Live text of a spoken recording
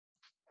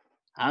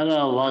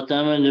Hello,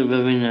 welcome to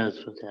the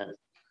News Podcast.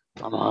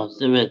 I'm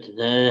hosting it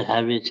today.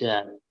 Happy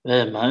chat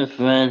with my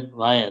friend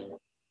Ryan.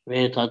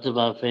 We talked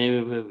about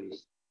favorite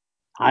movies.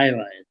 Hi,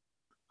 Ryan.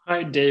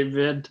 Hi,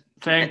 David.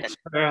 Thanks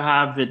for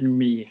having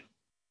me.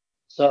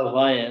 So,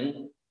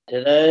 Ryan,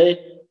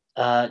 today,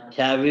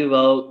 Cabby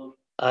wrote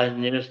a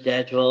new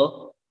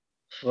schedule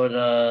for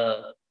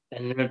the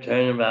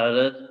Entertainment about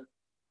it.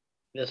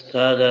 It's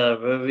called the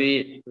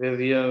movie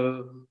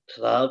review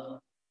club.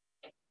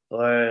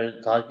 We're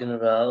talking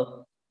about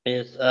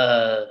it's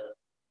Yali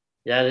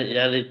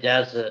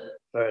Jazz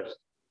first.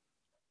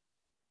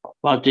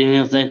 What do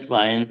you think,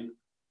 Ryan?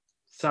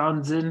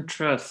 Sounds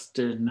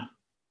interesting.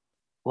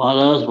 What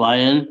else,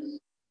 Ryan?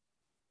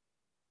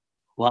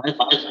 What?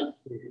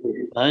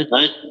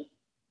 What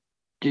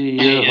do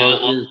your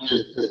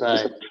hosts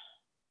decide?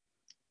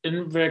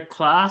 In the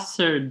class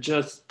or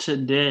just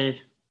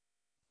today?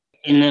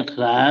 In the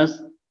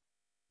class?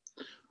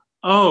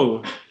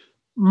 Oh,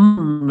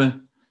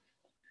 mm.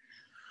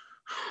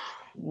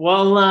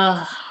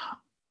 Well,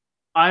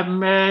 I'm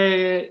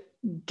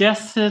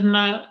guessing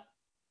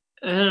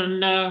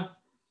and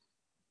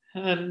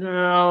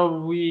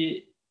and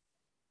we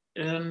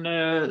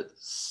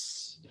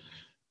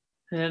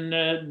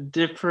in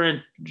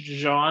different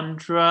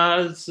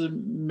genres,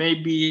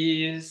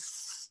 maybe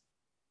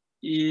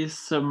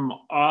some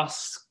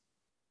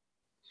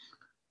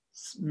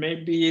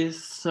maybe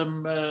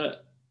some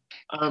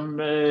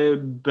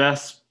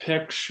best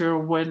picture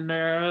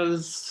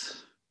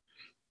winners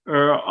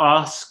or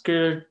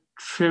Oscar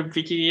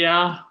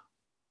trivia.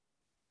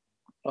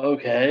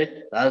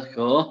 Okay, that's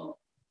cool.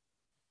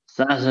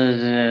 That's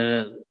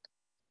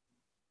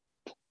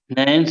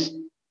thanks,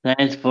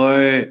 thanks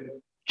for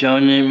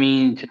joining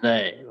me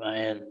today,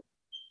 Ryan.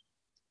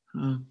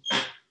 Hmm.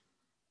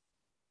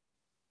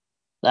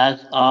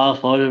 That's all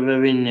for the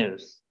movie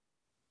news.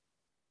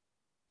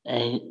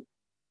 And,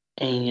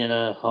 and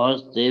your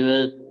host,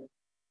 David,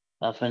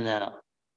 bye for now.